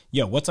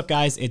Yo, what's up,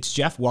 guys? It's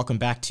Jeff. Welcome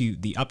back to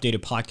the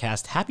updated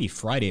podcast. Happy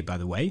Friday, by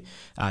the way.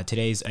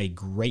 Today's a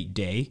great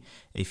day,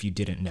 if you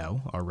didn't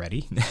know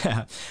already.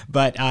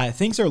 But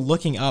things are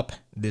looking up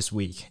this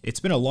week. It's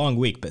been a long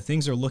week, but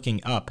things are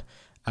looking up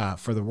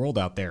for the world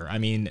out there. I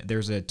mean,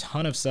 there's a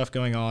ton of stuff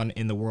going on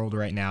in the world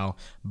right now,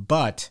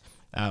 but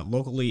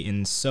locally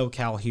in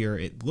SoCal here,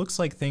 it looks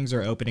like things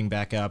are opening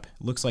back up.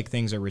 Looks like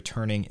things are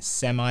returning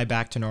semi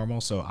back to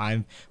normal. So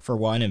I'm, for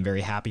one, am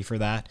very happy for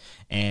that.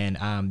 And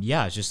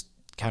yeah, just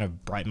kind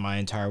of brightened my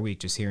entire week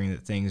just hearing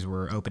that things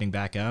were opening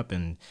back up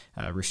and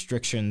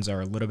restrictions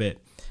are a little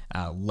bit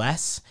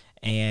less.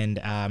 And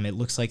it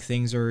looks like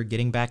things are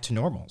getting back to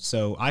normal.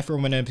 So I, for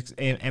one,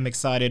 am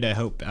excited. I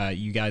hope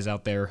you guys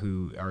out there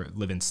who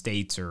live in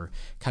states or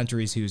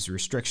countries whose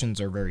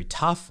restrictions are very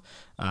tough,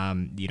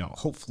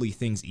 hopefully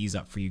things ease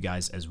up for you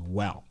guys as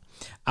well.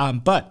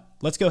 But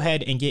let's go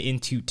ahead and get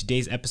into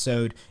today's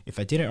episode. If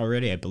I didn't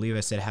already, I believe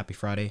I said happy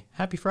Friday.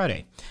 Happy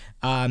Friday.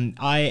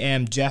 I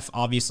am Jeff,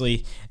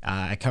 obviously.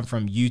 I come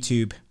from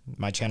YouTube.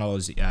 My channel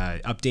is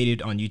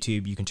updated on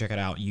YouTube. You can check it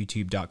out,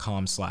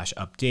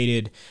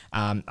 youtube.com/updated.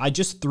 I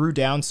just threw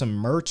down some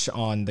merch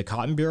on the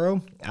Cotton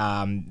Bureau.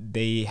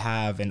 They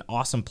have an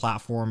awesome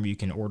platform. You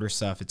can order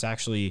stuff. It's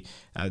actually,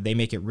 they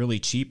make it really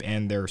cheap,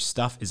 and their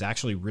stuff is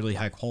actually really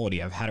high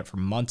quality. I've had it for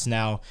months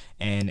now,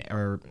 and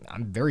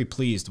I'm very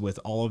pleased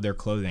with all of their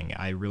clothing.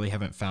 I really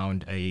haven't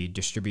found a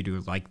distributor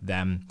like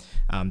them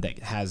that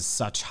has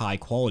such high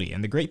quality.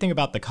 And the great thing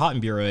about the Cotton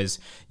Bureau is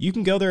you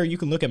can go there, you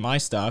can look at my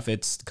stuff.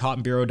 It's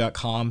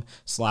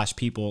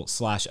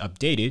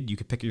cottonbureau.com/people/updated. You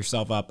could pick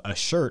yourself up a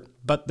shirt,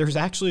 but there's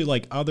actually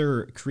like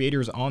other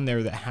creators on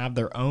there that have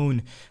their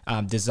own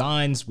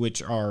designs,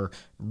 which are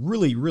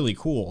really, really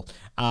cool.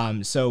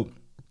 So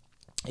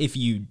if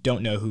you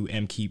don't know who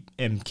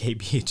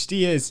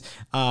MKBHD is,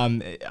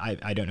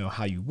 I don't know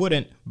how you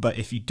wouldn't, but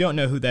if you don't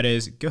know who that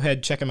is, go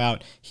ahead, check him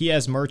out. He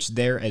has merch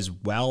there as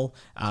well.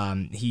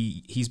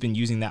 He's been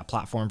using that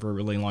platform for a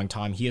really long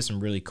time. He has some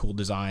really cool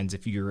designs.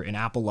 If you're an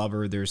Apple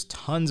lover, there's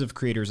tons of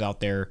creators out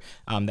there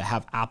that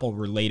have Apple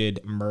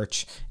related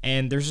merch,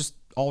 and there's just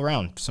all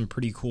around some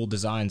pretty cool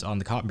designs on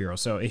the Cotton Bureau.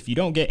 So if you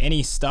don't get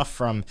any stuff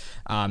from,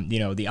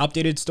 the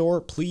updated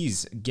store,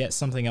 please get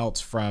something else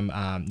from,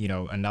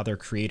 another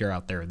creator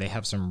out there. They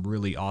have some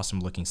really awesome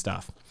looking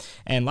stuff.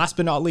 And last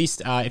but not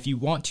least, if you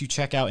want to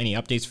check out any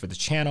updates for the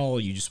channel,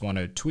 you just want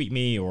to tweet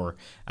me or,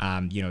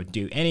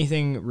 do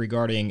anything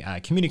regarding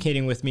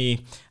communicating with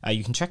me,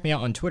 you can check me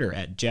out on Twitter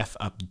at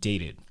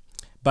JeffUpdated.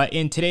 But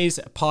in today's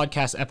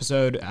podcast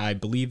episode, I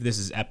believe this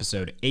is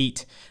episode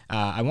 8,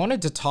 I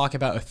wanted to talk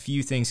about a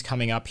few things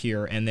coming up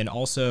here, and then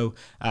also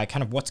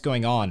kind of what's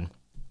going on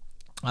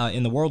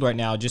in the world right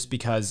now, just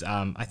because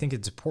I think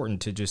it's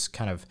important to just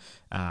kind of,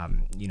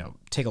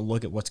 take a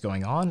look at what's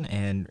going on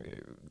and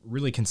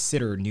really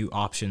consider new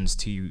options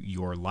to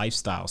your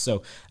lifestyle.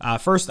 So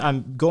first,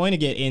 I'm going to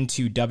get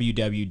into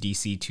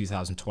WWDC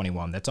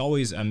 2021. That's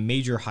always a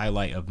major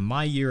highlight of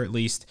my year, at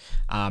least.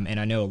 And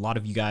I know a lot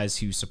of you guys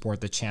who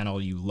support the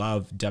channel, you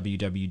love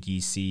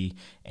WWDC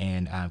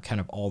and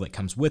kind of all that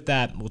comes with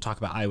that. We'll talk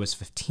about iOS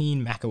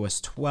 15, macOS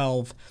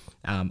 12,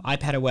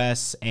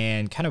 iPadOS,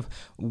 and kind of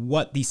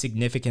what the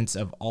significance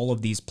of all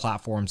of these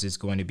platforms is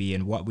going to be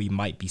and what we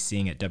might be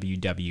seeing at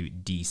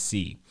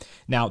WWDC.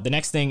 Now, the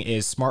next thing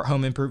is smart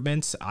home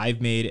improvements.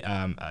 I've made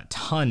a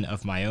ton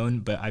of my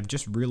own, but I've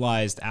just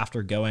realized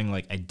after going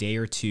like a day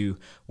or two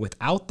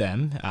without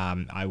them,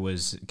 I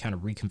was kind of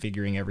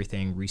reconfiguring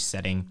everything,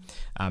 resetting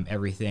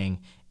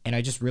everything. And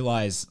I just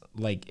realized,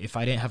 like, if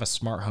I didn't have a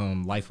smart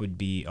home, life would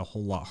be a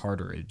whole lot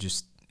harder. It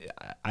just,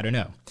 I don't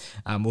know.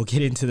 We'll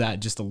get into that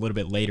just a little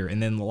bit later.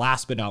 And then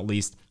last but not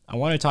least, I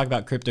want to talk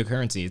about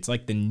cryptocurrency. It's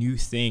like the new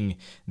thing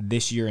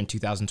this year in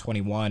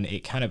 2021.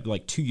 It kind of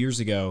like 2 years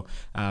ago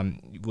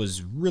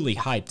was really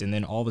hyped and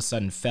then all of a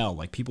sudden fell.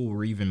 Like people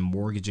were even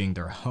mortgaging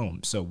their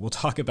homes. So we'll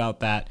talk about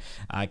that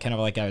kind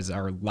of like as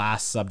our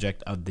last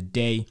subject of the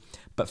day.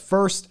 But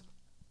first,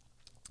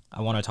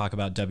 I want to talk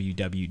about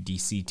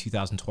WWDC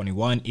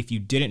 2021. If you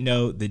didn't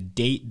know the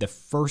date, the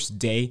first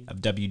day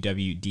of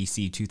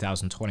WWDC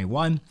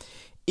 2021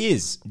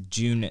 is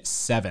June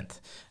 7th.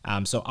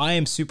 So I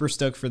am super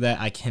stoked for that.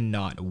 I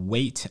cannot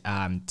wait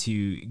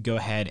to go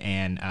ahead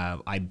and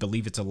I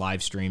believe it's a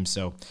live stream,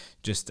 so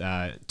just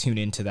tune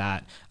into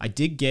that. I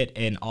did get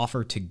an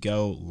offer to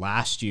go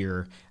last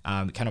year,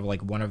 kind of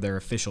like one of their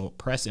official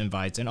press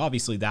invites, and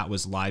obviously that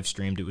was live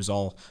streamed. It was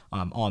all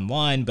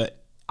online, but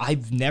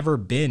I've never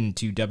been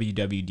to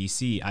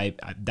WWDC.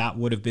 That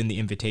would have been the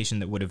invitation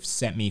that would have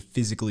sent me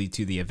physically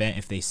to the event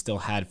if they still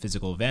had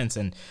physical events,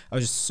 and I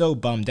was just so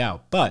bummed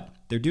out. But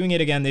they're doing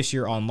it again this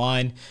year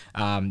online.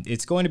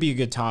 It's going to be a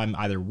good time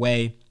either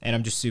way, and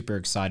I'm just super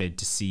excited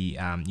to see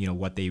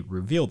what they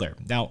reveal there.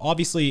 Now,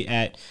 obviously,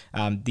 at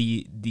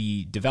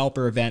the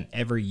developer event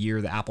every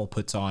year that Apple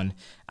puts on,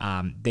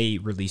 they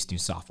release new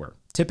software.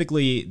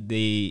 Typically,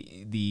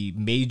 the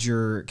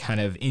major kind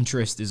of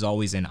interest is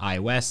always in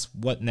iOS.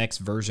 What next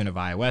version of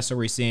iOS are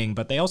we seeing?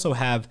 But they also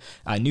have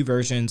new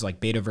versions, like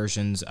beta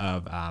versions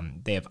of,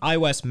 they have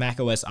iOS,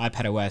 macOS,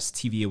 iPadOS,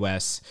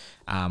 tvOS,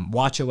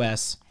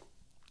 watchOS.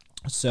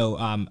 So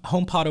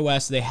HomePod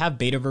OS, they have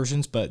beta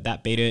versions, but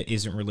that beta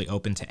isn't really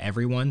open to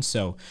everyone,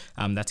 so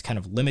that's kind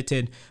of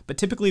limited. But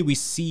typically we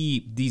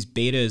see these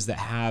betas that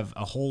have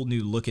a whole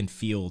new look and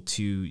feel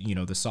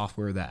to the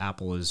software that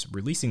Apple is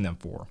releasing them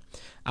for.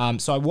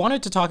 So I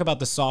wanted to talk about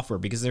the software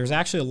because there's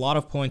actually a lot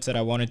of points that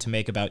I wanted to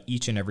make about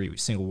each and every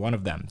single one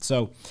of them.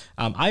 So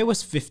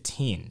iOS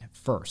 15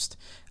 first.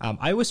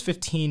 iOS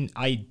 15,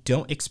 I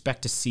don't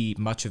expect to see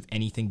much of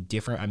anything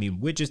different. I mean,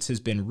 widgets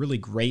has been really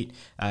great.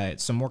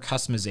 Some more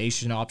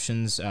customization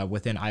options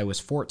within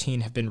iOS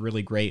 14 have been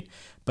really great,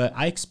 but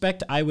I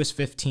expect iOS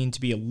 15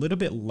 to be a little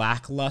bit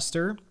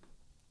lackluster.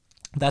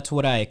 That's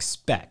what I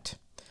expect.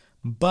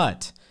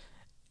 But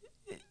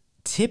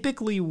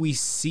typically we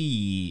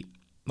see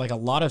like a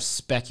lot of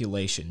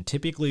speculation.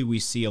 Typically we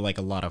see like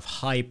a lot of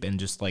hype and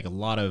just like a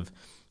lot of,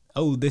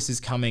 oh, this is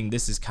coming,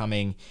 this is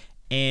coming.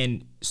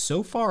 And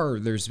so far,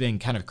 there's been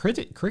kind of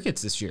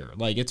crickets this year.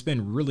 Like, it's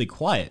been really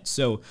quiet.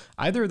 So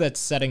either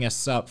that's setting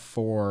us up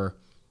for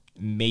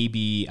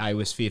maybe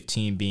iOS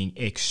 15 being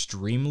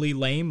extremely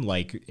lame,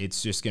 like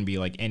it's just going to be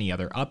like any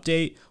other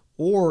update,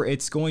 or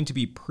it's going to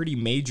be pretty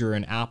major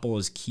and Apple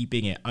is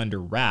keeping it under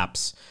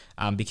wraps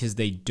because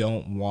they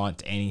don't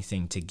want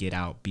anything to get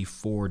out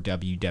before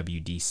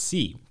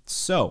WWDC.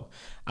 So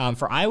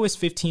for iOS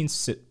 15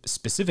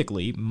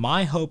 specifically,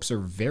 my hopes are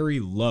very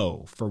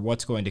low for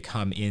what's going to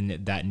come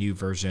in that new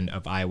version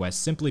of iOS,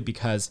 simply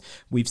because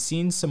we've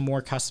seen some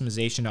more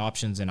customization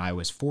options in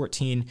iOS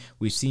 14.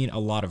 We've seen a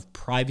lot of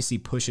privacy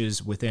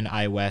pushes within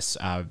iOS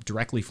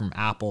directly from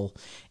Apple.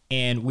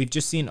 And we've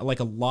just seen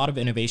like a lot of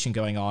innovation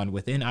going on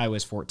within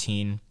iOS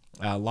 14,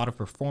 a lot of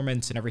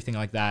performance and everything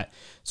like that.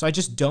 So I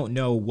just don't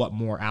know what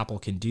more Apple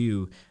can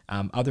do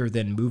other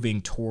than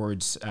moving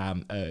towards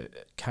a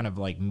kind of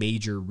like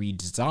major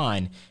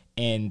redesign.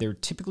 And they're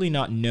typically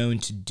not known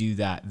to do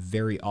that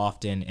very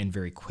often and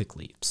very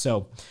quickly.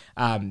 So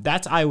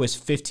that's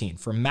iOS 15.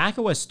 For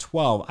macOS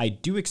 12, I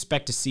do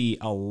expect to see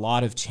a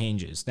lot of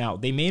changes. Now,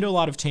 they made a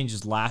lot of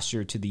changes last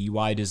year to the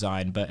UI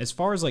design, but as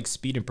far as like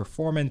speed and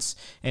performance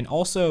and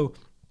also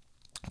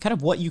kind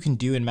of what you can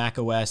do in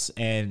macOS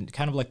and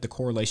kind of like the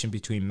correlation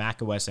between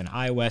macOS and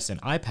iOS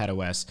and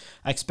iPadOS,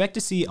 I expect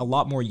to see a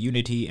lot more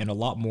unity and a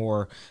lot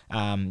more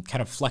kind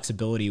of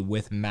flexibility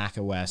with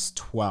macOS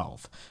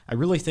 12. I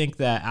really think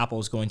that Apple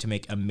is going to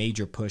make a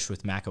major push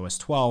with macOS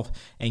 12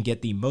 and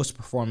get the most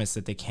performance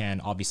that they can,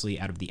 obviously,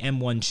 out of the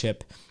M1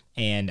 chip.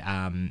 And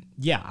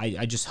yeah,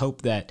 I just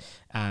hope that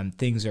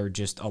things are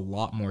just a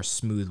lot more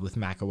smooth with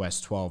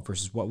macOS 12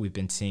 versus what we've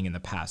been seeing in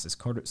the past. It's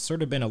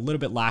sort of been a little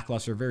bit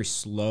lackluster, very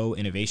slow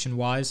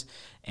innovation-wise.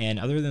 And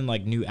other than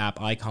like new app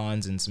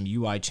icons and some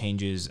UI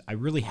changes, I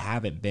really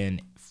haven't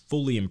been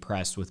fully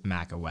impressed with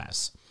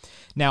macOS.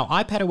 Now,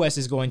 iPadOS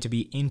is going to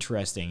be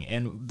interesting,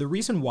 and the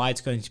reason why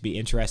it's going to be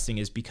interesting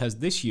is because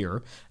this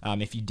year,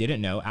 if you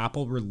didn't know,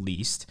 Apple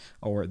released,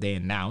 or they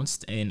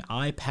announced, an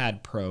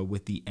iPad Pro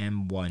with the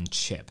M1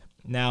 chip.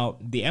 Now,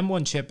 the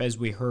M1 chip, as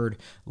we heard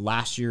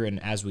last year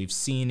and as we've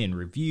seen in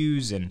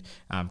reviews and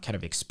kind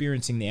of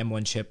experiencing the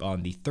M1 chip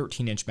on the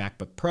 13-inch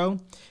MacBook Pro,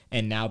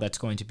 and now that's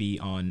going to be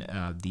on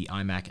the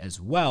iMac as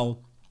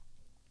well,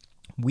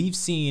 we've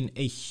seen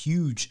a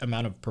huge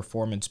amount of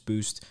performance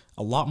boost,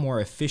 a lot more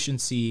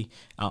efficiency.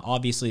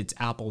 Obviously, it's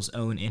Apple's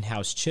own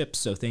in-house chip,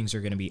 so things are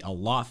going to be a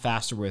lot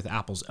faster with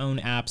Apple's own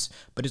apps,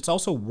 but it's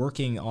also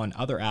working on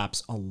other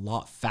apps a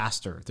lot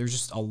faster. There's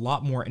just a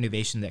lot more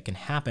innovation that can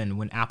happen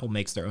when Apple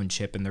makes their own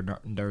chip and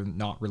they're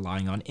not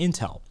relying on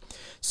Intel.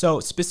 So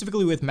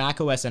specifically with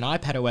macOS and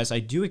iPadOS, I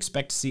do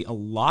expect to see a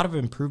lot of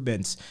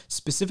improvements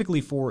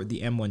specifically for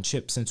the M1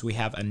 chip, since we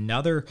have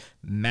another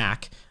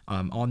Mac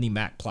on the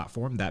Mac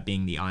platform, that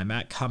being the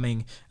iMac,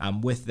 coming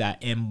with that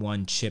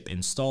M1 chip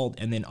installed.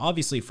 And then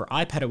obviously for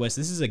iPadOS,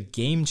 this is a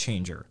game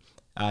changer,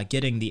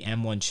 getting the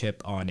M1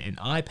 chip on an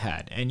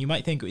iPad. And you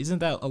might think, isn't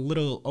that a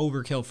little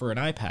overkill for an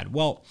iPad?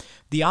 Well,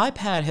 the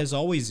iPad has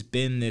always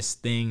been this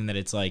thing that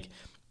it's like,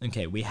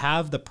 okay, we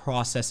have the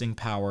processing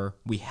power,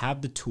 we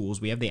have the tools,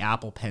 we have the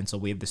Apple Pencil,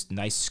 we have this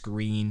nice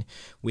screen,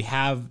 we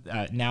have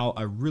now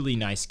a really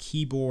nice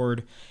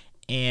keyboard,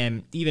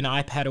 and even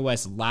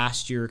iPadOS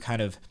last year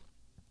kind of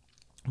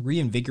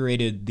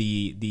reinvigorated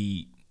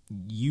the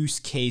use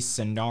case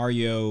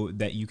scenario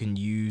that you can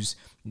use.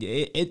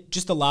 It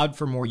just allowed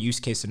for more use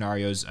case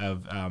scenarios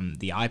of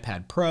the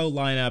iPad Pro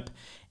lineup,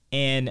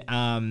 and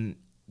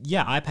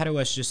yeah,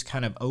 iPadOS just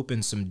kind of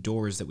opened some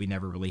doors that we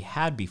never really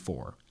had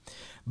before.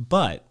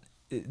 But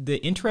the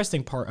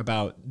interesting part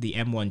about the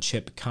M1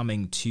 chip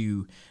coming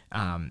to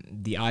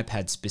the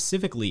iPad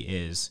specifically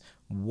is,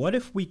 what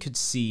if we could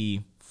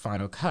see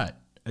Final Cut,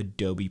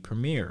 Adobe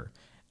Premiere,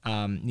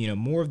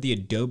 more of the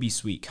Adobe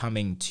suite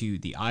coming to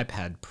the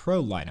iPad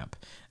Pro lineup.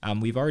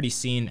 We've already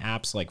seen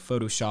apps like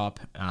Photoshop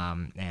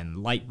and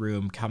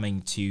Lightroom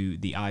coming to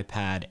the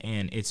iPad,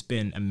 and it's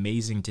been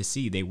amazing to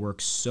see. They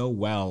work so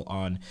well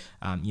on,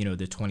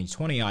 the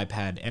 2020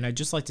 iPad, and I'd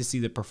just like to see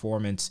the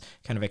performance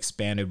kind of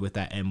expanded with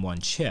that M1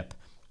 chip.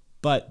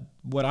 But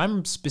what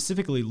I'm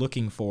specifically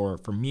looking for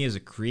me as a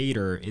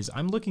creator is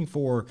I'm looking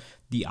for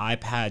the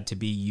iPad to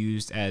be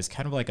used as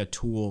kind of like a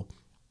tool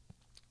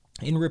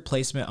in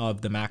replacement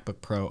of the MacBook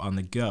Pro on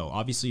the go.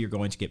 Obviously, you're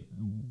going to get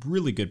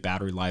really good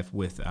battery life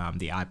with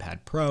the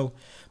iPad Pro,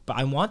 but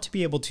I want to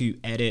be able to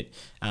edit,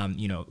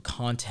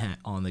 content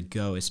on the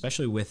go,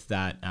 especially with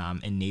that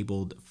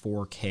enabled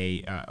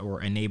 4K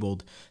or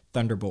enabled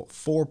Thunderbolt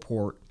 4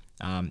 port,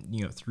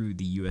 through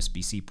the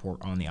USB-C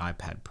port on the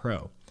iPad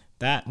Pro.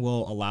 That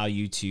will allow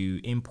you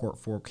to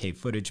import 4K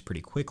footage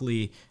pretty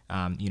quickly.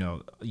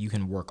 You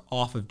can work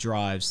off of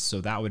drives, so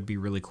that would be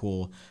really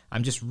cool.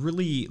 I'm just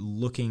really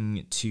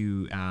looking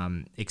to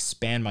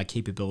expand my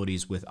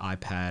capabilities with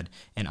iPad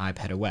and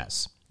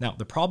iPadOS. Now,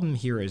 the problem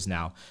here is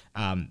now,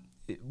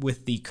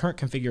 with the current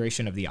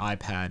configuration of the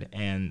iPad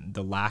and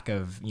the lack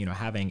of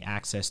having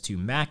access to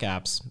Mac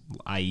apps,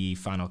 i.e.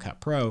 Final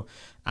Cut Pro,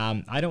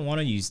 I don't want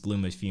to use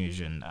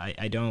LumaFusion.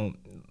 I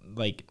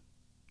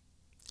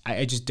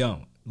just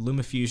don't.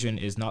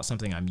 LumaFusion is not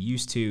something I'm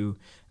used to.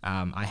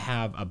 I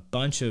have a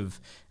bunch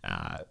of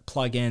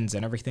plugins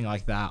and everything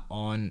like that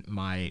on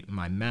my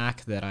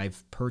Mac that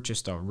I've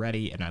purchased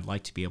already, and I'd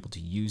like to be able to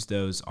use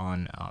those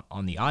on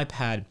the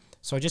iPad.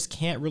 So I just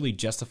can't really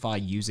justify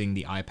using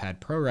the iPad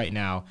Pro right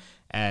now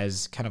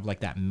as kind of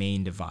like that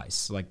main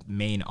device, like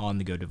main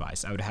on-the-go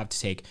device. I would have to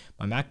take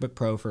my MacBook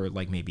Pro for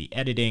like maybe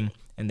editing,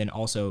 and then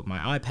also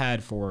my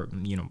iPad for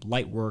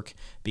light work,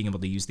 being able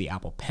to use the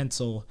Apple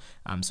Pencil.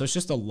 So it's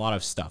just a lot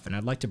of stuff, and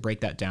I'd like to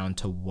break that down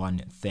to one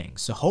thing.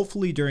 So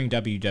hopefully during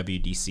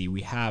WWDC,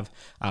 we have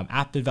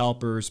app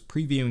developers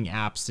previewing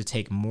apps to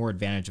take more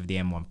advantage of the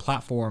M1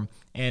 platform.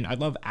 And I'd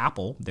love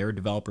Apple, they're a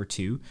developer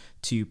too,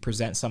 to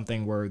present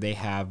something where they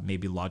have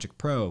maybe Logic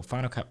Pro,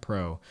 Final Cut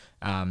Pro,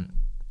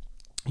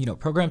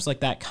 programs like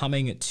that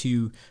coming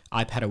to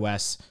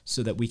iPadOS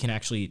so that we can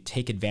actually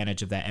take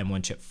advantage of that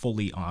M1 chip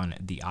fully on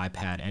the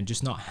iPad and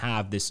just not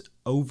have this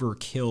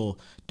overkill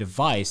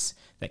device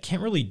that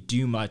can't really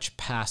do much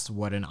past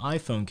what an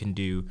iPhone can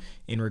do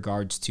in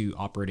regards to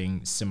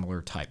operating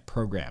similar type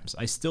programs.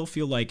 I still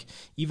feel like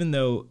even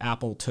though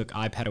Apple took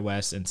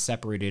iPadOS and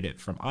separated it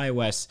from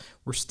iOS,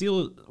 we're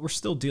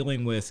still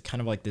dealing with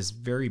kind of like this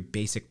very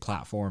basic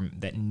platform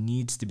that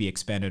needs to be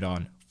expanded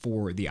on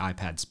for the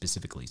iPad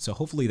specifically. So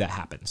hopefully that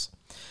happens.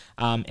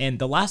 And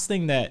the last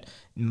thing that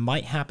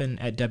might happen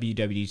at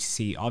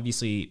WWDC,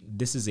 obviously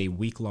this is a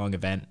week-long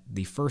event.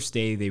 The first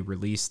day they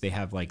release, they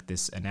have like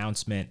this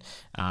announcement,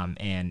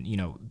 and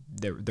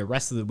the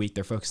rest of the week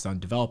they're focused on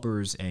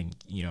developers and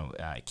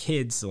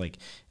kids, like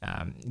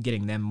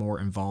getting them more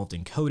involved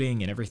in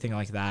coding and everything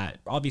like that.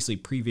 Obviously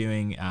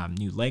previewing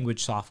new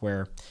language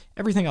software,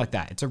 everything like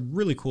that. It's a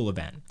really cool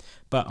event.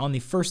 But on the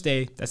first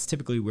day, that's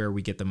typically where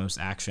we get the most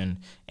action.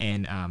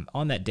 And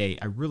on that day,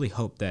 I really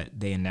hope that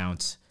they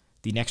announce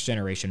the next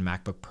generation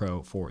MacBook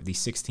Pro for the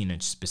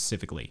 16-inch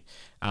specifically.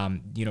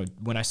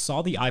 When I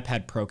saw the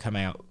iPad Pro come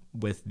out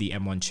with the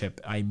M1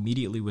 chip, I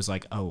immediately was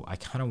like, oh, I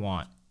kind of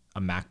want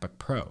a MacBook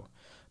Pro.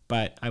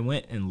 But I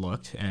went and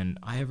looked, and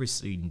I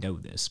obviously know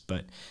this,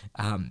 but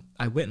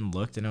I went and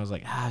looked, and I was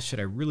like, should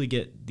I really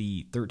get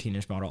the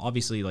 13-inch model?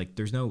 Obviously, like,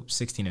 there's no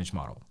 16-inch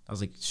model. I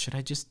was like, should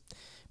I just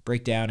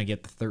break down and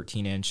get the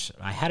 13-inch?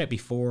 I had it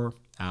before.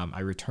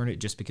 I returned it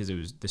just because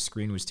the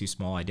screen was too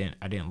small. I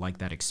didn't like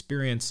that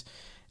experience.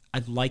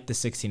 I'd like the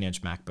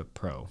 16-inch MacBook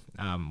Pro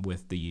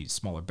with the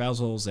smaller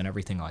bezels and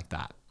everything like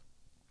that.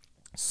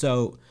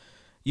 So,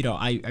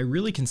 I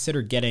really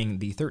considered getting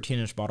the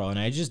 13-inch model, and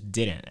I just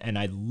didn't. And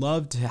I'd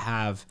love to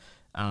have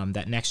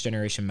that next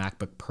generation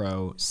MacBook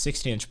Pro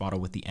 16-inch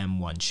model with the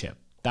M1 chip.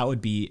 That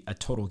would be a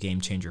total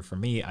game changer for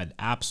me. I'd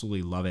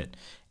absolutely love it.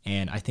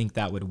 And I think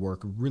that would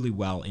work really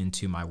well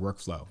into my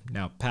workflow.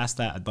 Now, past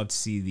that, I'd love to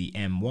see the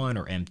M1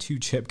 or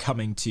M2 chip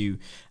coming to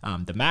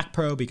the Mac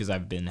Pro, because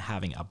I've been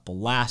having a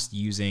blast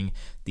using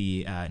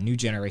the new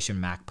generation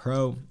Mac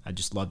Pro. I'd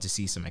just love to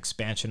see some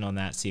expansion on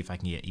that, see if I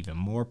can get even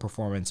more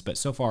performance. But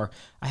so far,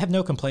 I have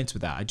no complaints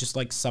with that. I just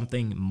like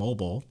something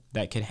mobile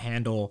that could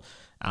handle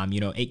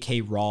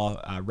 8K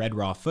raw, red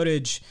raw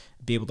footage,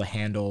 be able to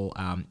handle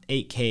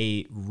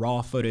 8K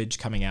raw footage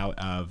coming out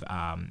of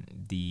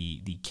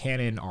the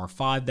Canon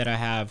R5 that I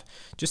have.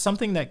 Just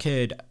something that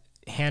could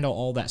handle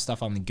all that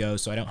stuff on the go,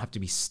 so I don't have to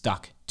be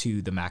stuck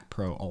to the Mac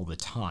Pro all the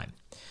time.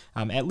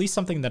 At least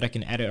something that I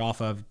can edit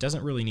off of.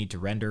 Doesn't really need to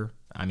render.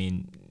 I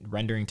mean,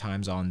 rendering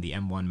times on the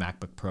M1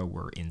 MacBook Pro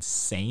were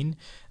insane.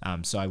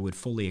 So I would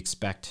fully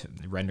expect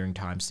rendering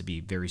times to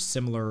be very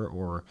similar,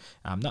 or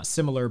not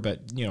similar,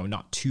 but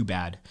not too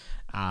bad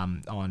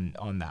on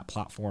that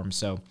platform.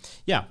 So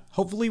yeah,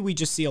 hopefully we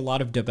just see a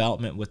lot of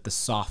development with the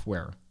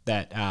software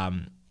that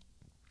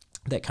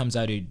that comes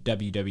out of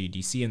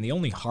WWDC, and the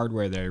only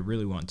hardware that I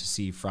really want to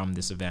see from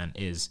this event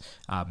is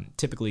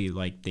typically,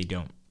 like, they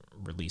don't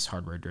release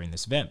hardware during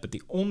this event, but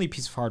the only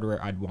piece of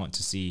hardware I'd want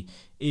to see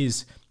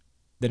is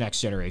the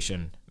next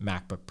generation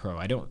MacBook Pro.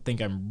 I don't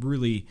think I'm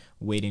really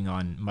waiting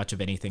on much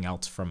of anything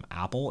else from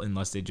Apple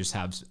unless they just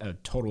have a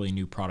totally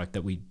new product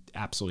that we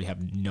absolutely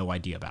have no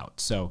idea about.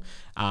 So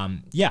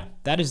yeah,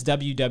 that is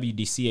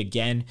WWDC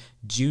again,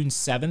 June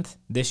 7th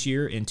this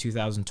year in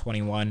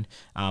 2021.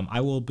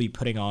 I will be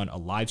putting on a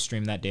live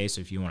stream that day,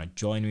 so if you want to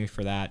join me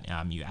for that,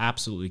 you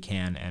absolutely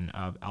can, and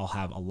I'll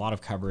have a lot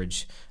of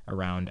coverage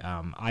around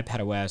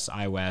iPadOS,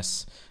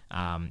 iOS,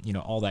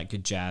 all that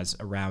good jazz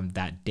around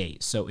that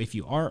date. So if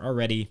you aren't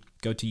already,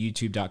 go to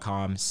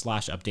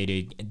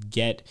youtube.com/updated,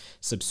 get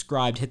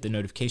subscribed, hit the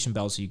notification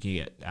bell so you can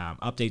get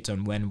updates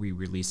on when we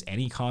release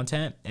any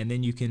content, and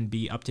then you can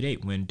be up to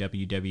date when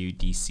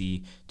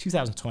WWDC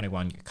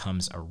 2021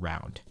 comes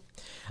around.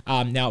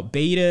 Now,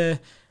 beta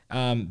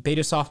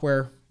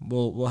software,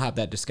 we'll have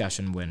that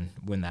discussion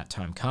when that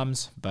time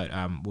comes, but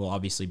we'll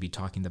obviously be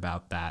talking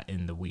about that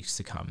in the weeks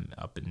to come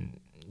up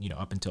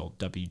until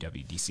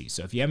WWDC.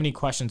 So if you have any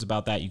questions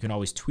about that, you can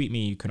always tweet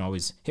me. You can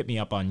always hit me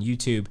up on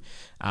YouTube.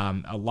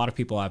 A lot of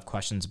people have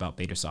questions about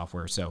beta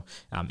software. So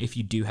if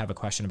you do have a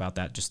question about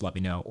that, just let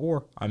me know,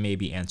 or I may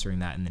be answering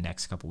that in the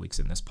next couple weeks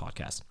in this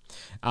podcast.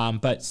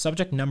 But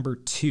subject number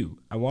 2,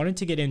 I wanted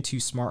to get into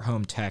smart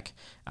home tech.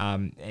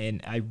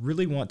 And I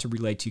really want to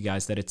relay to you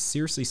guys that it's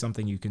seriously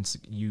something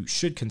you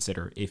should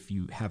consider if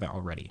you haven't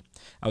already.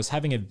 I was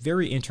having a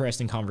very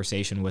interesting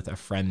conversation with a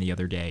friend the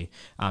other day,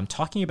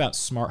 talking about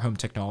smart home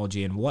technology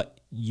and what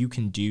you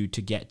can do to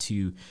get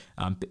to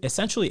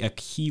essentially a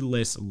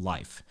keyless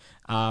life.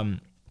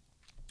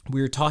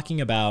 We were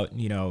talking about,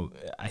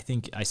 I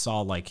think I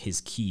saw like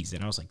his keys,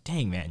 and I was like,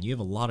 dang, man, you have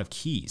a lot of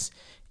keys.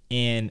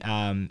 And,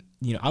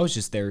 I was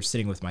just there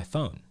sitting with my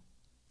phone.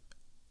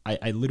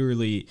 I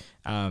literally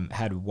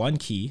had one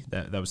key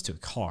that was to a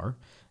car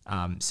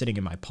sitting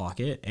in my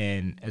pocket.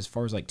 And as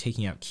far as like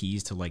taking out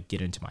keys to like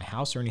get into my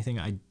house or anything,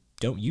 I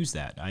don't use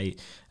that. I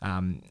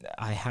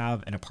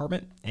have an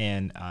apartment,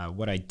 and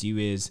what I do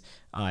is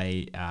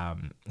I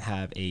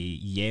have a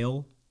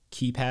Yale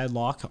keypad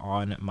lock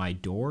on my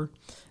door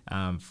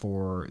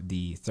for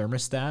the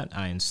thermostat.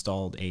 I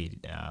installed a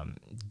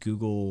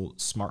Google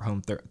smart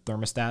home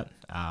thermostat,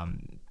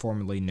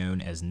 formerly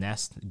known as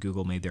Nest.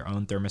 Google made their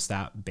own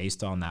thermostat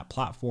based on that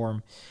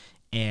platform.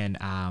 And,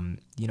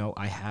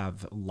 I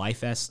have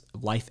LifeX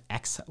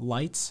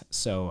lights.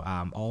 So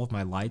all of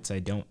my lights, I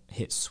don't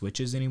hit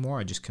switches anymore.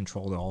 I just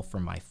control it all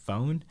from my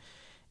phone.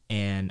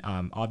 And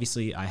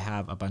obviously, I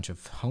have a bunch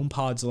of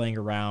HomePods laying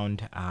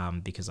around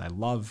because I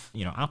love,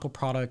 Apple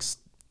products.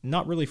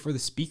 Not really for the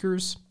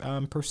speakers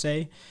per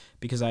se,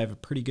 because I have a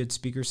pretty good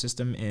speaker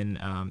system in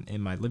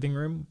my living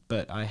room.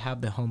 But I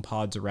have the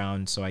HomePods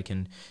around so I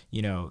can,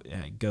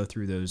 go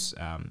through those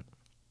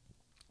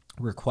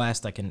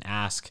requests. I can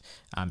ask,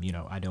 I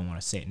don't want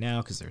to say it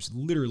now because there's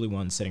literally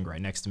one sitting right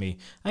next to me.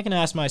 I can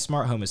ask my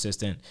smart home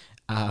assistant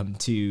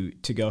to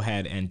go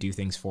ahead and do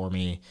things for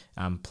me,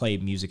 play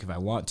music if I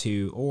want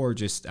to, or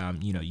just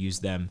use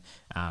them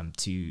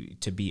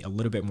to be a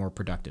little bit more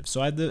productive.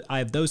 So I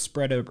have those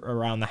spread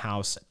around the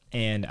house,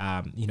 and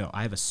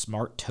I have a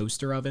smart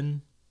toaster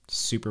oven.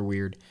 Super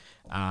weird.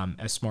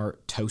 A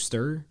smart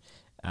toaster.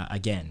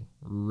 Again,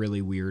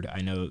 really weird.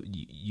 I know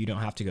you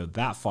don't have to go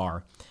that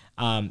far.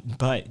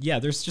 But yeah,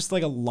 there's just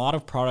like a lot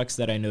of products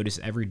that I notice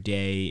every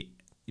day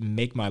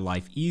make my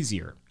life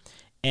easier.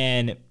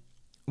 And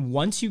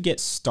once you get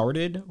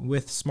started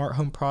with smart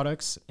home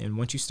products and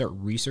once you start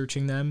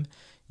researching them,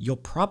 you'll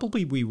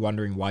probably be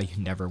wondering why you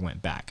never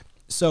went back.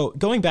 So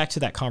going back to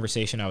that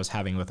conversation I was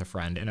having with a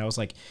friend, and I was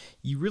like,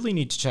 you really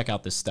need to check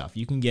out this stuff.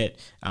 You can get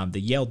the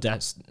Yale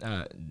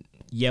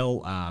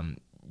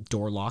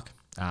door lock.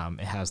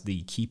 It has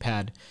the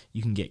keypad.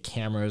 You can get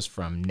cameras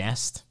from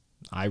Nest.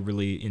 I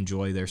really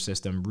enjoy their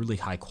system, really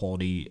high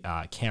quality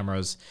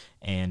cameras,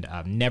 and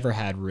never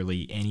had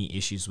really any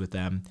issues with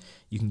them.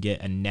 You can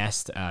get a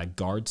Nest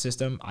guard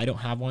system. I don't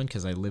have one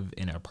because I live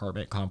in an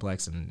apartment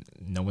complex and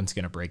no one's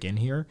going to break in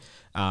here.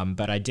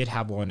 But I did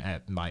have one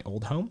at my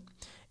old home.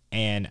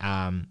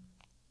 And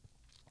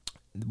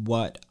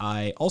what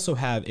I also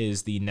have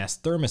is the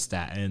Nest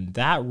thermostat, and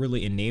that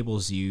really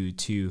enables you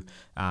to,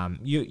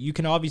 you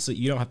can obviously,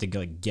 you don't have to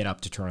get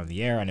up to turn on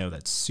the air. I know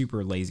that's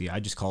super lazy. I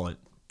just call it,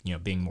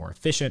 being more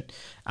efficient.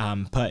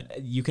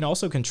 But you can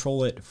also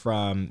control it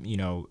from,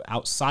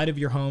 outside of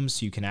your home.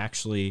 So you can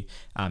actually,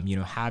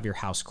 have your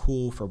house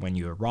cool for when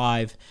you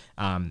arrive.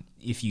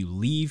 If you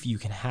leave, you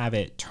can have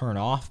it turn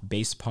off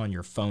based upon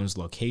your phone's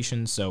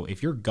location. So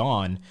if you're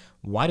gone,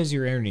 why does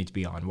your air need to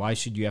be on? Why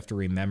should you have to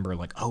remember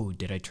like, oh,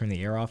 did I turn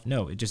the air off?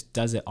 No, it just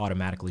does it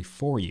automatically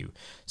for you.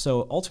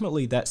 So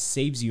ultimately that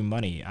saves you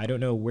money. I don't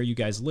know where you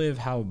guys live,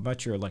 how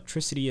much your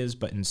electricity is,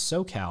 but in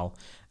SoCal,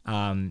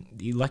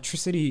 the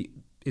electricity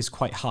is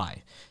quite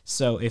high.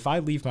 So if I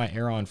leave my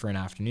air on for an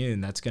afternoon,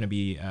 that's going to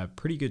be a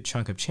pretty good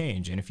chunk of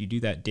change. And if you do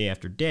that day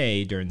after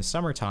day during the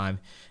summertime,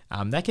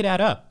 that could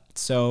add up.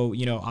 So,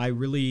 I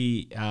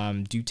really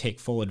do take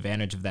full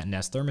advantage of that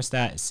Nest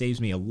thermostat. It saves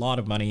me a lot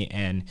of money,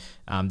 and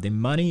the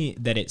money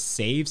that it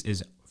saves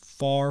is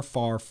far,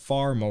 far,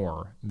 far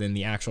more than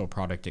the actual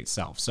product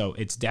itself. So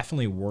it's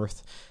definitely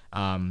worth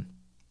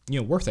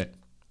it.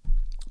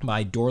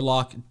 My door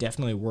lock,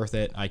 definitely worth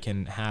it. I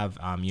can have,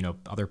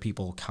 other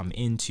people come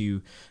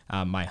into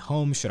my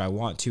home should I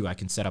want to. I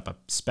can set up a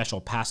special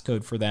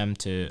passcode for them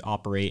to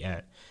operate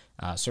at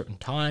certain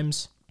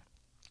times.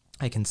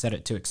 I can set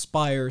it to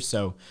expire,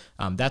 so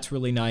that's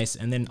really nice.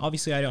 And then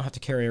obviously I don't have to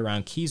carry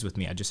around keys with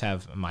me. I just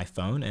have my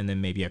phone and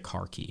then maybe a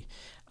car key.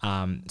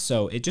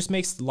 So it just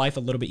makes life a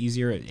little bit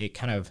easier. It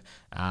kind of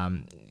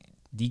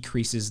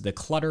decreases the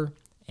clutter.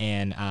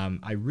 And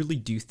I really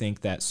do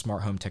think that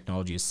smart home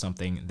technology is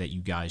something that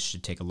you guys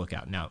should take a look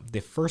at. Now, the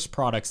first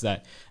products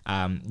that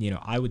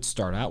I would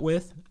start out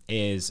with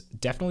is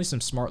definitely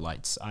some smart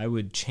lights. I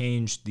would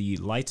change the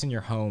lights in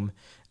your home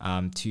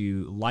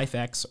to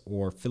LifeX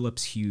or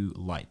Philips Hue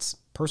lights.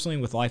 Personally,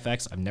 with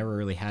LifeX, I've never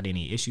really had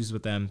any issues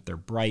with them. They're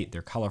bright,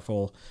 they're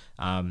colorful,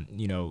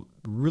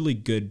 really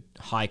good,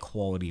 high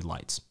quality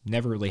lights.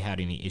 Never really had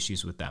any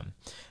issues with them.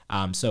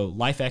 So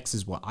LifeX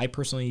is what I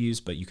personally use,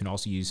 but you can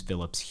also use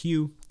Philips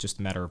Hue, just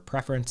a matter of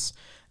preference.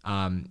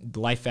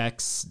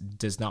 LifeX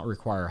does not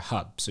require a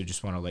hub, so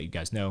just want to let you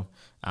guys know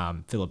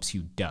Philips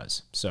Hue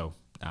does. So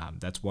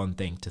that's one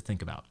thing to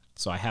think about.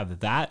 So I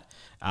have that.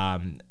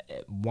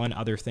 One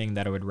other thing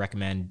that I would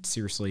recommend,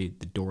 seriously,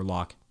 the door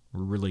lock.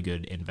 Really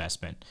good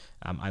investment.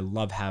 I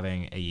love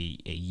having a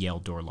Yale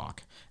door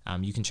lock.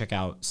 You can check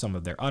out some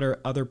of their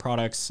other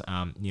products.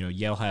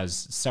 Yale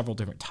has several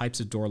different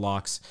types of door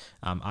locks.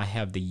 I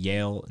have the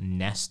Yale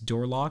Nest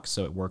door lock,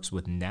 so it works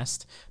with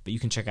Nest, but you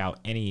can check out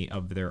any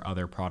of their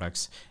other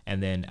products.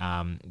 And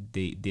then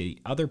the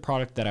other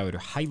product that I would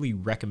highly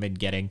recommend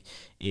getting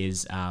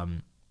is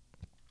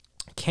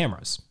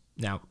cameras.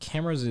 Now,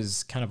 cameras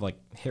is kind of like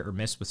hit or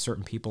miss with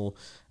certain people.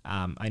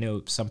 I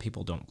know some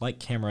people don't like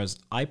cameras.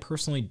 I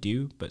personally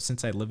do, but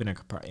since I live in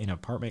an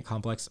apartment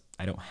complex,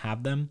 I don't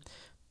have them.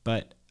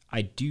 But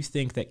I do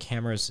think that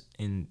cameras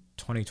in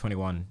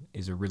 2021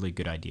 is a really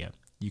good idea.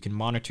 You can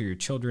monitor your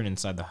children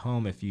inside the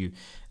home if you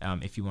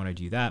want to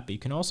do that, but you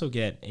can also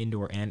get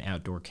indoor and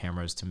outdoor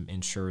cameras to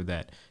ensure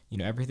that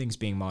everything's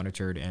being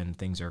monitored and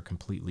things are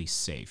completely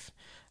safe.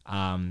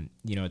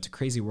 It's a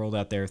crazy world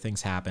out there.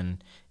 Things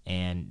happen,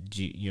 and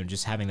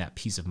just having that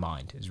peace of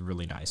mind is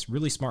really nice.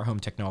 Really smart home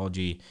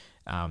technology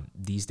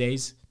these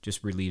days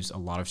just relieves a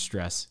lot of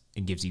stress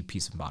and gives you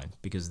peace of mind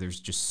because there's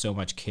just so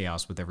much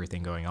chaos with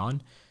everything going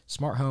on.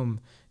 Smart home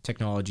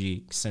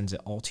technology sends it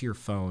all to your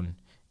phone,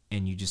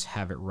 and you just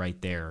have it right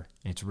there.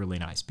 And it's really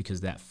nice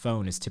because that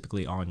phone is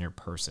typically on your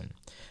person.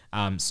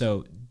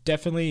 So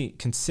definitely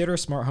consider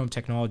smart home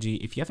technology.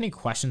 If you have any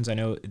questions, I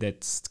know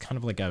that's kind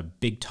of like a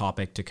big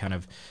topic to kind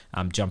of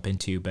jump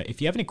into, but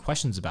if you have any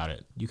questions about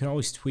it, you can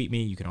always tweet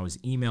me, you can always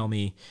email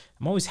me.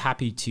 I'm always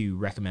happy to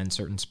recommend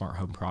certain smart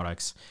home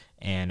products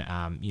and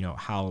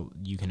how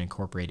you can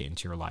incorporate it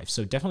into your life.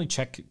 So definitely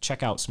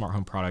check out smart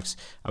home products.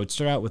 I would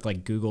start out with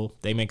like Google.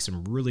 They make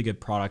some really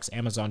good products.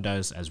 Amazon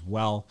does as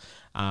well.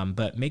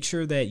 But make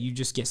sure that you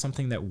just get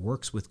something that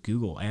works with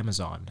Google,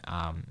 Amazon,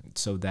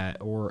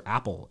 or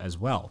Apple as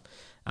well.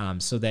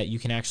 So that you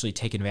can actually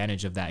take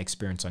advantage of that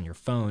experience on your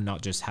phone,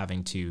 not just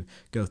having to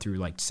go through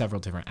like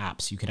several different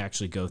apps. You can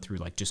actually go through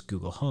like just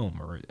Google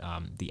Home or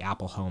the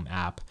Apple Home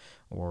app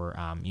or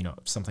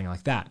something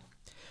like that.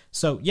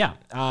 So yeah,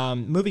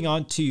 moving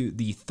on to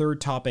the third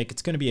topic.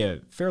 It's going to be a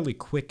fairly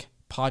quick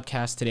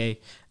podcast today,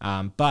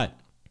 but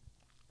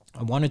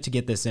I wanted to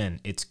get this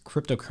in. It's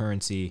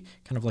cryptocurrency,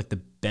 kind of like the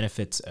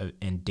benefits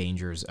and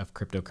dangers of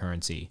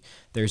cryptocurrency.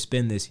 There's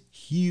been this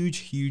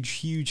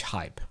huge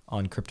hype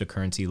on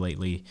cryptocurrency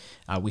lately.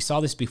 We saw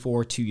this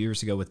before 2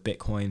 years ago with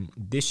Bitcoin.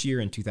 This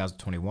year in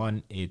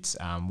 2021, it's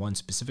one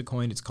specific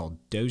coin. It's called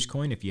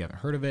Dogecoin, if you haven't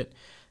heard of it.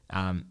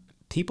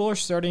 People are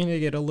starting to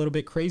get a little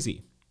bit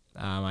crazy.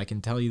 I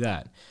can tell you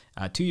that.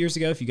 2 years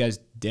ago, if you guys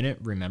didn't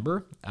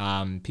remember,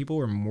 people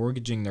were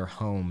mortgaging their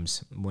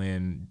homes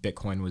when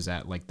Bitcoin was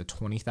at like the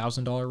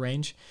 $20,000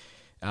 range.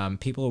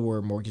 People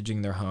were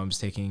mortgaging their homes,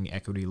 taking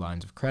equity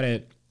lines of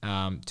credit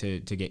to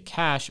get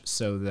cash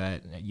so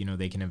that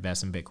they can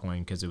invest in Bitcoin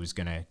because it was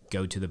going to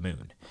go to the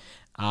moon.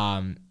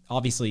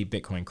 Obviously,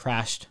 Bitcoin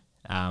crashed,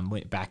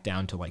 went back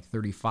down to like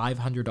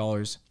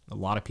 $3,500. A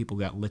lot of people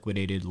got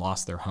liquidated,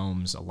 lost their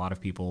homes. A lot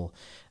of people,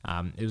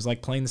 it was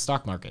like playing the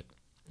stock market.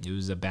 It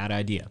was a bad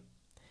idea.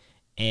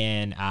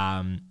 And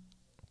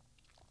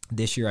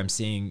this year I'm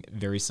seeing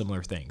very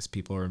similar things.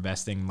 People are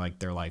investing like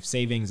their life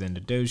savings into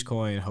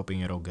Dogecoin, hoping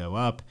it'll go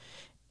up.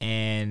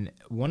 And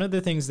one of the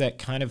things that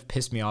kind of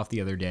pissed me off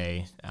the other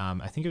day,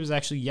 I think it was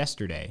actually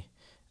yesterday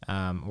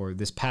or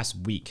this past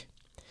week,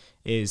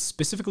 is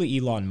specifically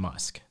Elon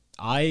Musk.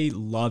 I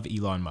love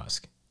Elon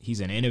Musk.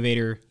 He's an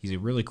innovator. He's a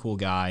really cool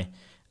guy.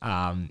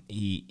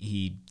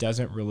 He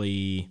doesn't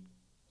really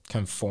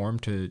conform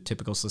to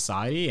typical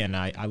society, and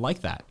I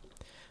like that.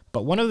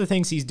 But one of the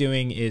things he's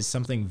doing is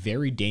something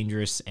very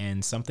dangerous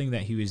and something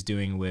that he was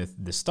doing with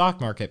the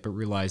stock market but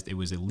realized it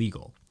was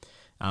illegal.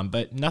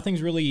 but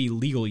nothing's really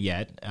legal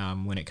yet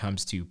when it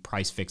comes to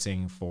price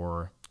fixing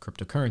for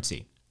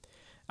cryptocurrency.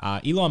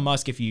 Elon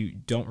Musk, if you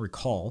don't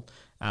recall,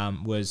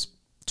 was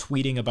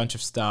tweeting a bunch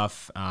of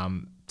stuff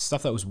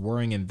that was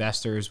worrying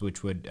investors,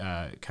 which would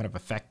kind of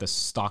affect the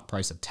stock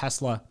price of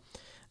Tesla.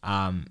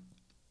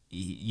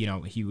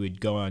 He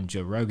would go on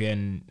Joe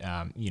Rogan.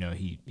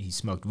 He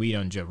smoked weed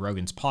on Joe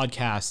Rogan's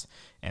podcast,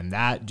 and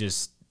that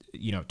just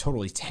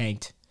totally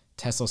tanked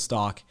Tesla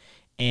stock.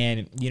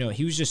 And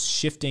he was just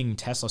shifting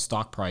Tesla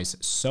stock price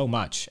so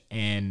much,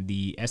 and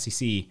the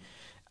SEC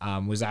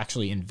was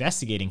actually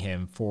investigating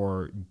him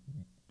for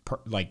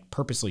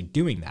purposely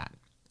doing that.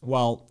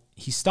 Well,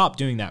 he stopped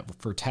doing that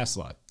for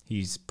Tesla.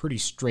 He's pretty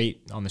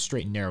straight on the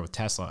straight and narrow with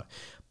Tesla.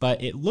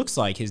 But it looks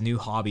like his new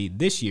hobby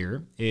this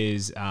year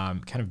is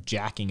kind of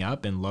jacking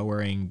up and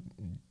lowering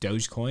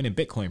Dogecoin and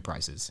Bitcoin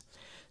prices.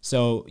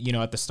 So,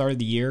 at the start of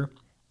the year,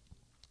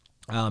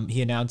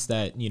 he announced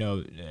that,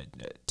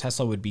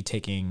 Tesla would be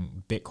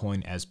taking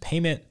Bitcoin as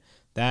payment.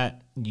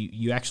 That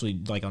you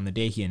actually, on the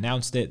day he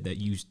announced it, that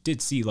you did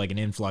see an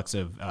influx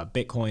of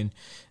Bitcoin.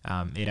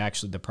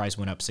 The price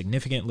went up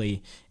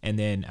significantly. And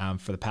then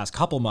for the past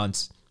couple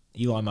months,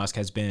 Elon Musk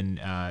has been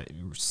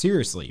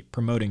seriously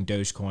promoting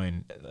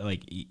Dogecoin.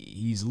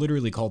 He's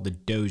literally called the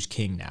Doge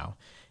King now.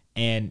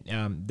 And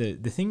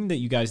the thing that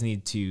you guys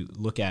need to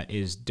look at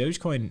is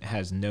Dogecoin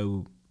has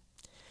no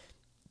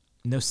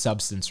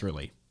substance,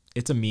 really.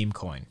 It's a meme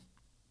coin.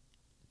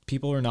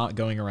 People are not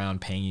going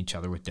around paying each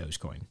other with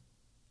Dogecoin.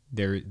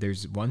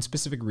 There's one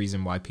specific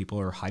reason why people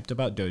are hyped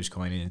about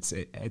Dogecoin,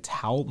 and it's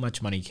how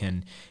much money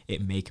can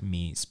it make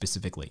me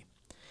specifically.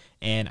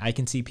 And I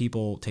can see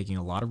people taking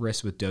a lot of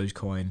risks with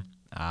Dogecoin.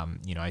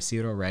 I see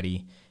it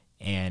already,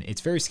 and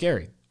it's very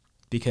scary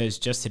because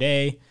just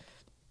today,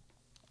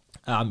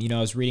 I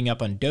was reading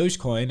up on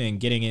Dogecoin and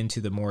getting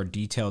into the more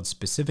detailed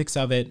specifics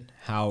of it,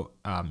 how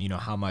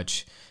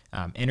much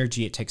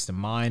energy it takes to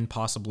mine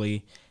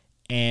possibly,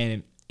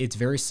 and it's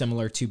very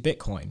similar to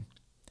Bitcoin.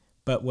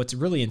 But what's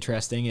really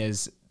interesting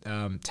is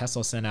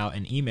Tesla sent out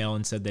an email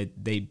and said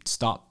that they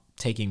stopped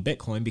taking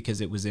Bitcoin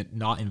because it was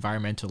not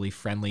environmentally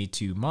friendly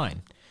to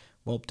mine.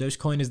 Well,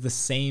 Dogecoin is the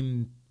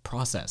same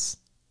process,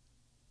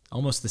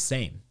 almost the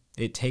same.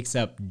 It takes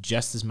up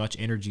just as much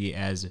energy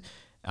as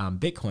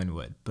Bitcoin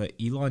would, but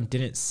Elon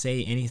didn't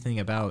say anything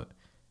about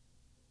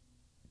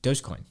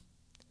Dogecoin.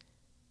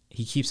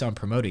 He keeps on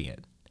promoting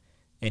it,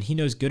 and he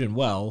knows good and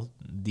well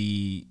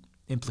the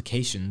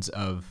implications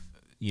of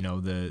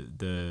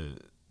the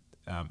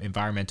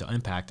environmental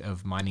impact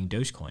of mining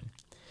Dogecoin.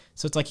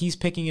 So it's he's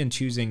picking and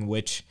choosing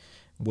which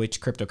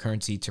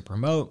cryptocurrency to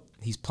promote.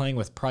 He's playing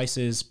with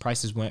prices.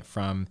 Prices went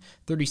from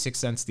 36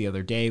 cents the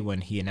other day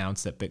when he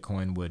announced that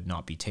Bitcoin would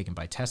not be taken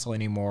by Tesla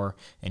anymore,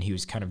 and he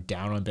was kind of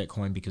down on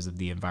Bitcoin because of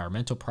the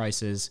environmental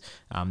prices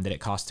that it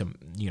cost to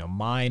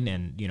mine,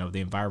 and the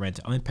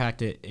environmental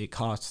impact it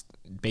costs.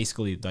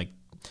 Basically,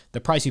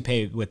 the price you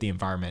pay with the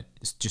environment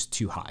is just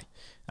too high.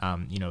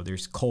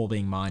 There's coal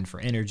being mined for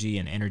energy,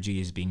 and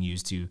energy is being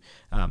used to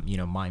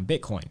mine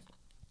Bitcoin.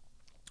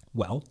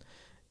 Well,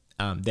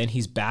 then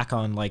he's back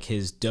on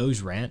his Doge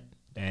rant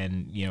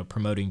and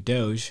promoting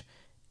Doge,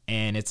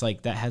 and it's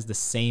that has the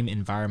same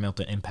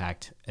environmental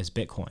impact as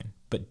Bitcoin,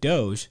 but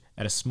Doge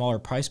at a smaller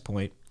price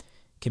point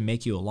can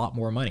make you a lot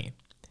more money.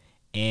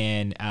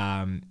 And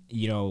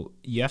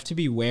you have to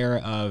be aware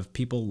of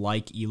people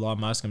like Elon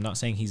Musk. I'm not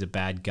saying he's a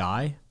bad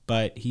guy,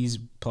 but he's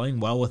playing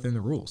well within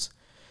the rules.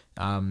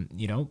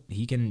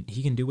 He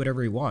can do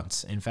whatever he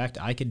wants. In fact,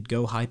 I could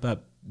go hype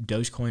up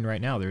Dogecoin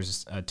right now.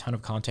 There's a ton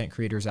of content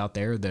creators out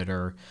there that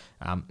are,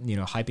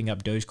 hyping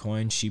up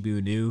Dogecoin,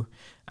 Shiba Inu.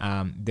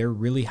 They're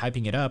really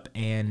hyping it up,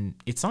 and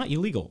it's not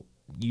illegal.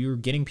 You're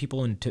getting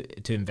people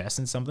to invest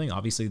in something.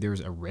 Obviously,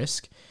 there's a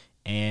risk,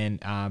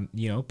 and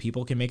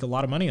people can make a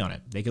lot of money on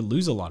it. They could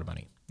lose a lot of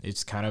money.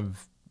 It's kind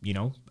of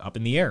up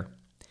in the air.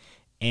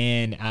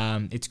 And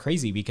it's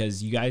crazy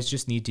because you guys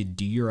just need to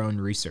do your own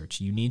research.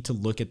 You need to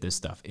look at this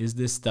stuff. Is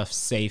this stuff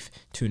safe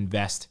to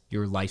invest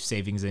your life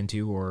savings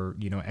into, or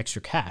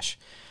extra cash?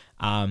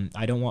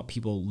 I don't want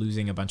people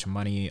losing a bunch of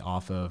money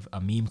off of a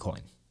meme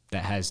coin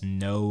that has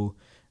no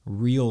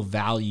real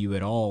value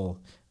at all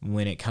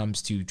when it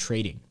comes to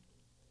trading.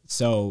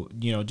 So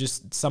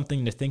just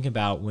something to think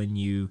about when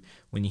you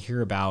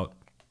hear about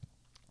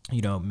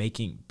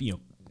making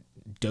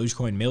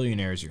Dogecoin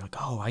millionaires. You're like,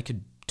 oh, I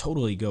could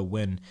totally go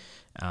win.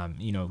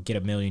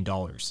 Get $1 million.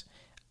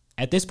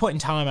 At this point in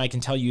time, I can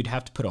tell you you'd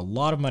have to put a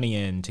lot of money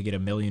in to get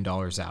 $1 million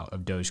out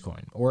of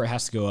Dogecoin, or it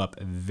has to go up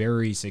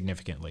very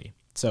significantly.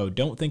 So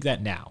don't think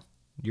that now.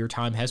 Your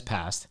time has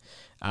passed.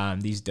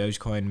 These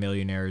Dogecoin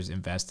millionaires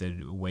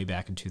invested way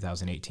back in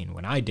 2018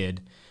 when I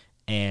did,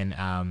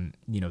 and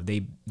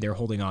they're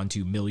holding on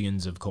to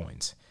millions of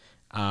coins.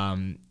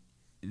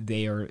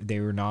 They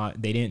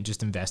didn't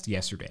just invest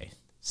yesterday.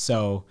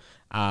 So,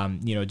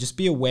 just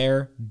be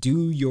aware,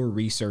 do your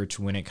research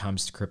when it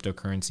comes to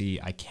cryptocurrency.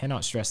 I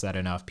cannot stress that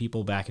enough.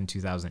 People back in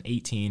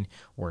 2018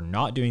 were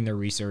not doing their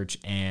research,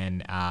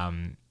 and,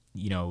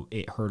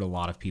 it hurt a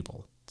lot of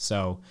people.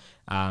 So,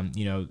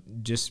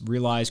 just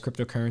realize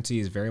cryptocurrency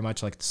is very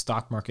much like the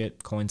stock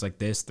market. Coins like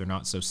this, they're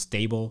not so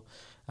stable.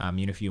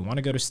 If you want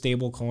to go to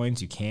stable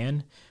coins, you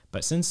can.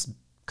 But since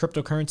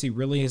cryptocurrency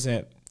really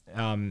isn't,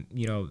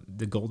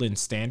 the golden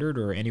standard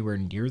or anywhere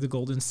near the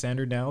golden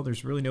standard now,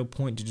 there's really no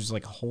point to just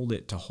like hold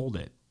it to hold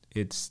it.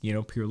 It's,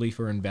 purely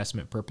for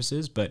investment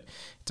purposes, but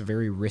it's a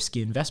very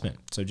risky investment.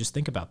 So just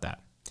think about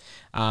that.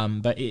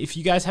 But if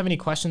you guys have any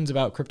questions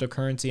about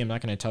cryptocurrency, I'm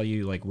not going to tell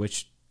you like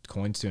which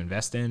coins to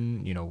invest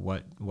in,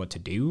 what to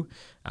do.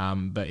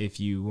 But if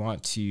you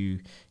want to,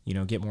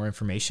 get more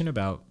information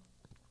about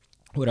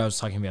what I was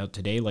talking about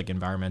today, like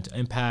environmental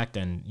impact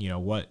and,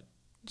 what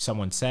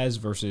someone says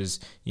versus,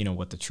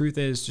 what the truth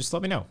is, just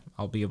let me know.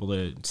 I'll be able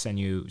to send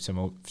you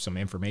some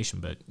information.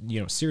 But,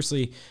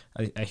 seriously,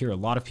 I hear a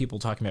lot of people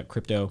talking about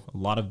crypto, a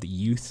lot of the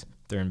youth,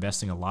 they're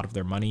investing a lot of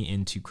their money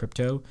into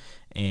crypto.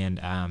 And,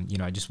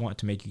 I just want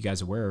to make you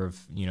guys aware of,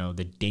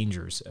 the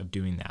dangers of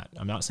doing that.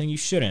 I'm not saying you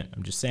shouldn't.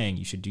 I'm just saying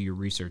you should do your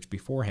research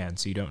beforehand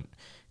so you don't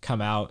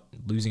come out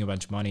losing a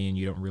bunch of money and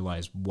you don't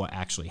realize what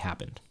actually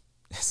happened.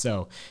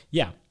 So,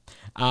 yeah.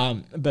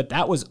 But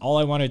that was all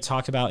I wanted to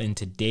talk about in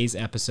today's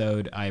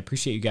episode. I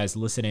appreciate you guys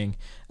listening.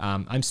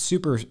 I'm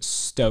super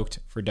stoked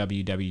for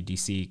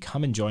WWDC.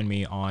 Come and join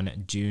me on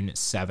June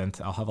 7th.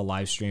 I'll have a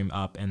live stream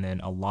up and then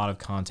a lot of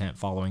content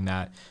following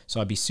that. So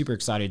I'd be super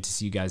excited to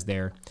see you guys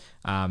there.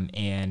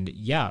 And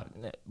yeah,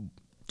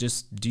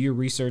 just do your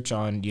research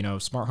on,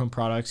 smart home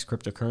products,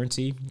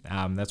 cryptocurrency.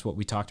 That's what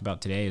we talked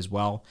about today as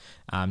well.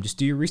 Just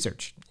do your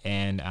research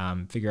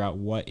and figure out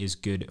what is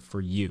good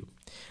for you.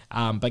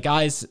 But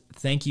guys,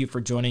 thank you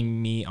for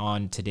joining me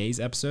on today's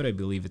episode. I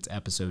believe it's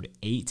episode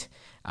 8.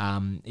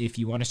 If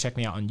you want to check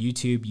me out on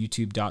YouTube,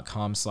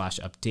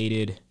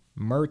 youtube.com/updated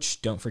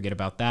merch. Don't forget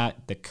about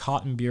that. The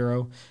Cotton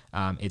Bureau.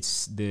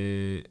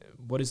 The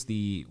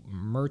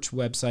merch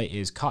website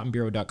is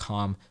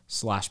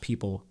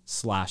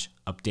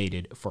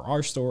cottonbureau.com/people/updated for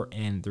our store.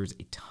 And there's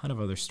a ton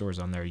of other stores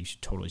on there you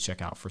should totally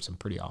check out for some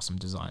pretty awesome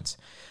designs.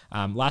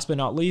 Last but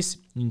not least,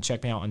 you can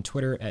check me out on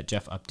Twitter at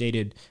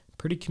JeffUpdated.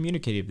 Pretty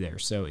communicative there.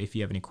 So if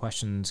you have any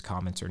questions,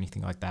 comments, or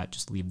anything like that,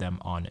 just leave them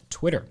on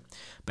Twitter.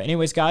 But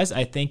anyways, guys,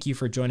 I thank you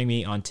for joining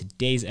me on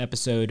today's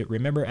episode.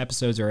 Remember,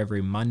 episodes are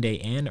every Monday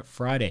and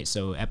Friday.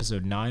 So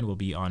episode 9 will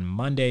be on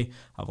Monday.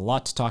 I have a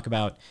lot to talk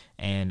about,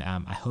 and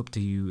I hope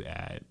to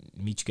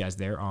meet you guys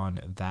there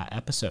on that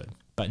episode.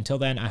 But until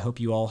then, I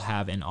hope you all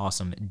have an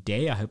awesome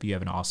day. I hope you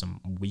have an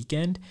awesome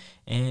weekend,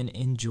 and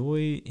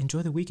enjoy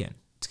the weekend.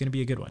 It's going to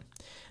be a good one.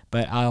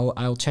 But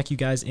I'll check you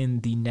guys in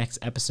the next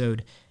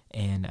episode,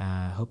 and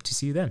hope to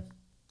see you then.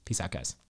 Peace out, guys.